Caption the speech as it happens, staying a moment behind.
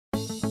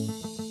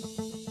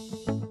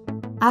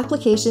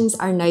Applications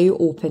are now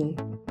open.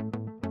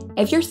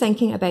 If you're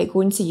thinking about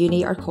going to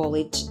uni or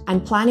college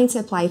and planning to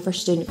apply for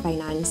student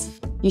finance,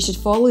 you should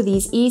follow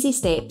these easy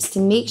steps to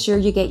make sure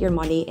you get your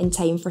money in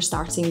time for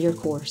starting your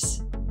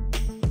course.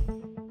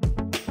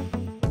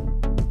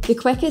 The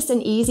quickest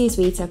and easiest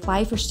way to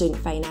apply for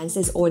student finance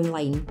is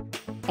online.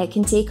 It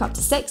can take up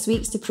to 6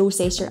 weeks to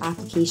process your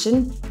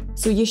application,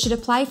 so you should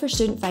apply for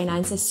student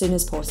finance as soon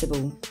as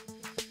possible.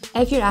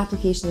 If your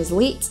application is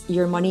late,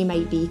 your money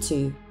might be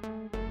too.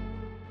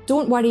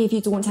 Don't worry if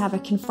you don't have a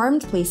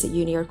confirmed place at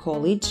uni or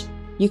college.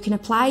 You can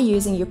apply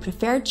using your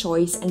preferred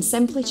choice and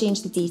simply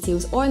change the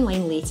details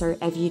online later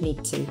if you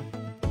need to.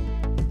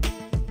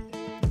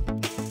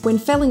 When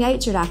filling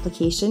out your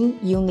application,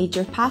 you'll need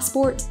your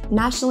passport,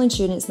 national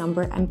insurance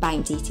number and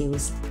bank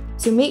details,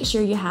 so make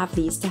sure you have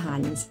these to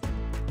hand.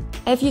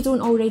 If you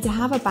don't already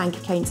have a bank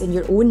account in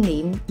your own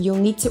name, you'll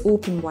need to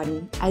open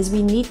one, as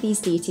we need these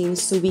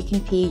details so we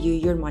can pay you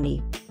your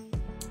money.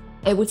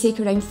 It will take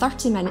around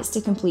 30 minutes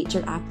to complete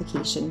your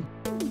application.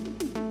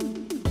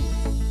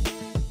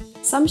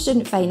 Some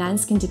student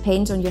finance can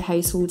depend on your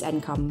household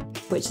income,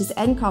 which is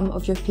the income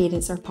of your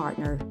parents or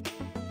partner.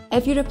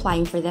 If you're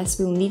applying for this,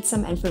 we'll need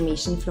some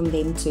information from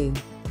them too.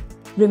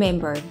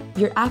 Remember,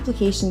 your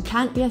application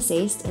can't be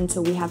assessed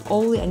until we have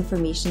all the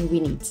information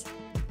we need.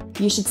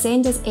 You should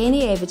send us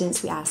any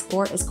evidence we ask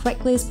for as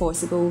quickly as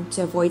possible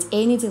to avoid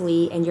any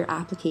delay in your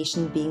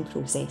application being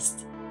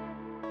processed.